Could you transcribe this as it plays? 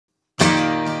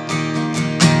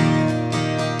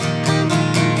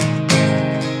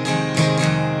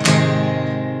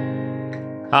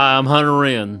Hi, I'm Hunter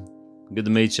Wrenn. Good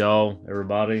to meet y'all,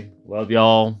 everybody. Love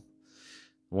y'all.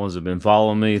 The ones that have been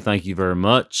following me, thank you very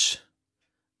much.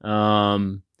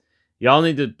 Y'all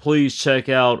need to please check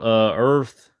out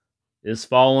Earth is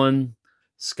Falling,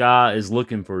 Sky is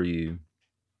Looking for You.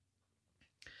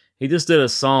 He just did a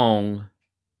song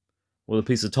with a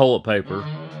piece of toilet paper.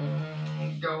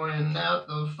 Going out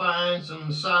to find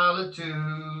some solitude.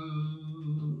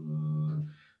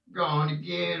 Gonna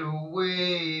get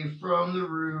away from the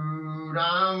rude.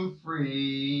 I'm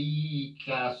free.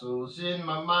 Castles in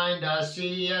my mind I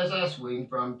see as I swing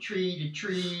from tree to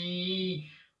tree.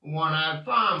 One-eyed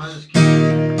farmers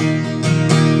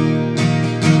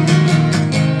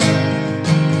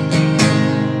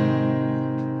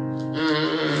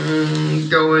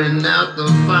going out to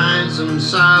find some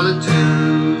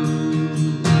solitude.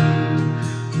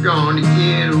 Gonna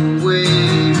get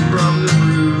away from the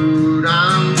rude.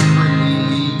 I'm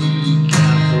free.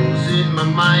 Castles in my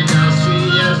mind I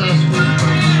see as I swing from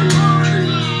tree to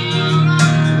tree.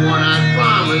 One-eyed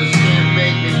farmers can't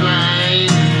make me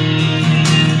blind.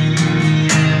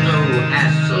 No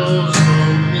hassles for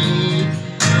me.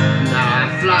 Now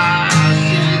I fly, I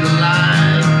see the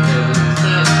light. There's a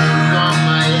tassels on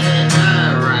my head.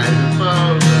 I rise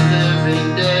above the living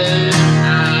dead. I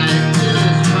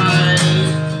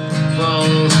despise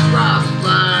false prophets.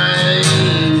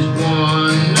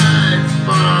 One-eyed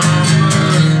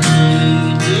farmers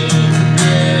feeding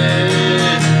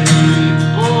dead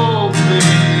people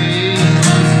being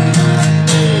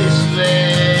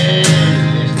misled.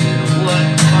 Listen to what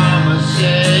the farmer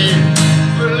said.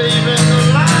 Believe in the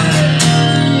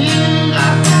lies. I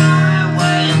fly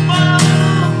way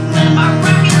above in my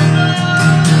rocket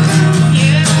love.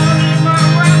 Yeah, in my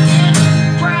rocket,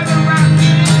 private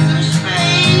rocket into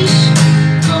space.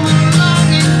 Coming along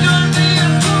and join me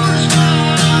and put a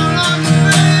smile on your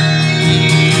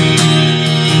face.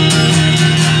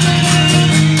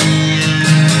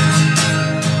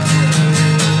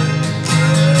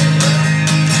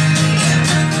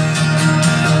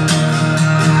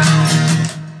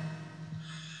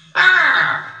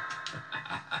 Ah!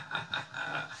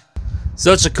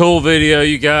 Such a cool video,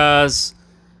 you guys.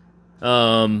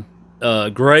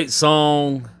 Great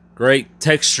song, great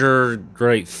texture,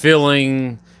 great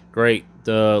feeling, great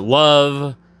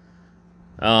love.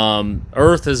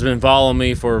 Earth has been following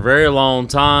me for a very long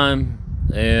time,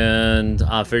 and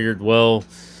I figured, well,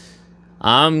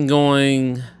 I'm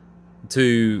going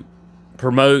to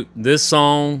promote this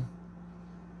song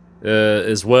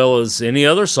as well as any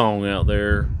other song out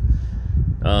there.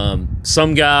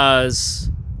 Some guys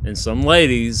and some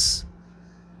ladies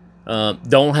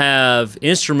don't have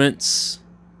instruments.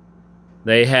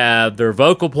 They have their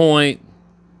vocal point.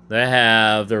 They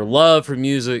have their love for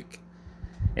music.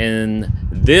 And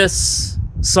this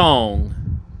song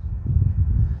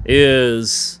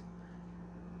is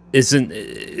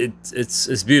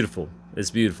it's beautiful. It's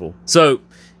beautiful. So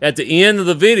at the end of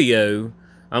the video,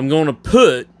 I'm going to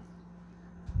put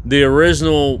the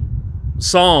original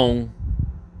song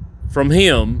from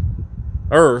him,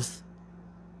 Earth,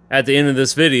 at the end of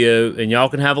this video, and y'all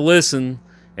can have a listen.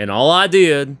 And all I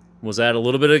did was add a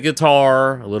little bit of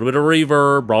guitar, a little bit of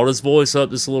reverb, brought his voice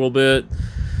up just a little bit.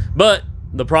 But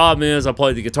the problem is I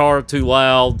played the guitar too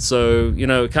loud, so, you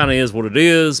know, it kind of is what it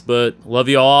is. But love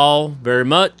you all very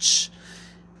much.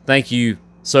 Thank you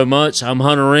so much. I'm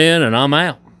Hunter Wrenn, and I'm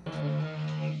out.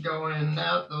 Going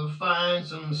out to find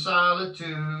some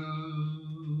solitude.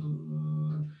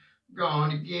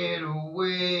 Gonna get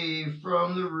away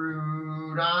from the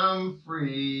rude. I'm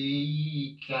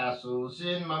free. Castles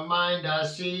in my mind I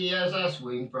see as I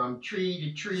swing from tree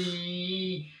to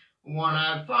tree.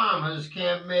 One-eyed farmers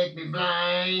can't make me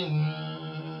blind.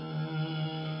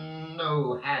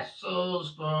 No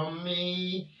hassles for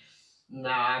me.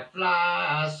 Now I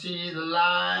fly, I see the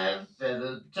light.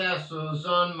 Feathered tassels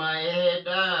on my head.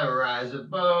 I rise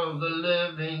above the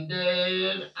living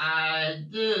dead. I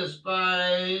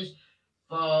despise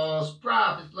false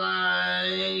prophets'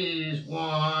 lies.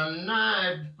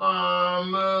 One-eyed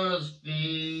farmers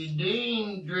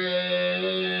feeding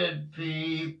dread.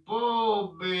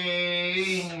 People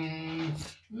being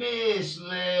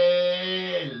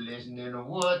misled. Listening to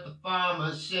what the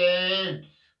farmer said.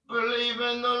 Believe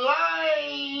in the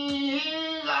lies.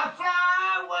 I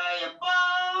fly way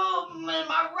above in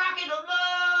my rocket of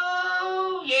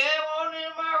love. Yeah, on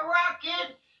in my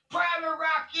rocket, private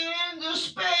rocket into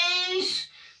space.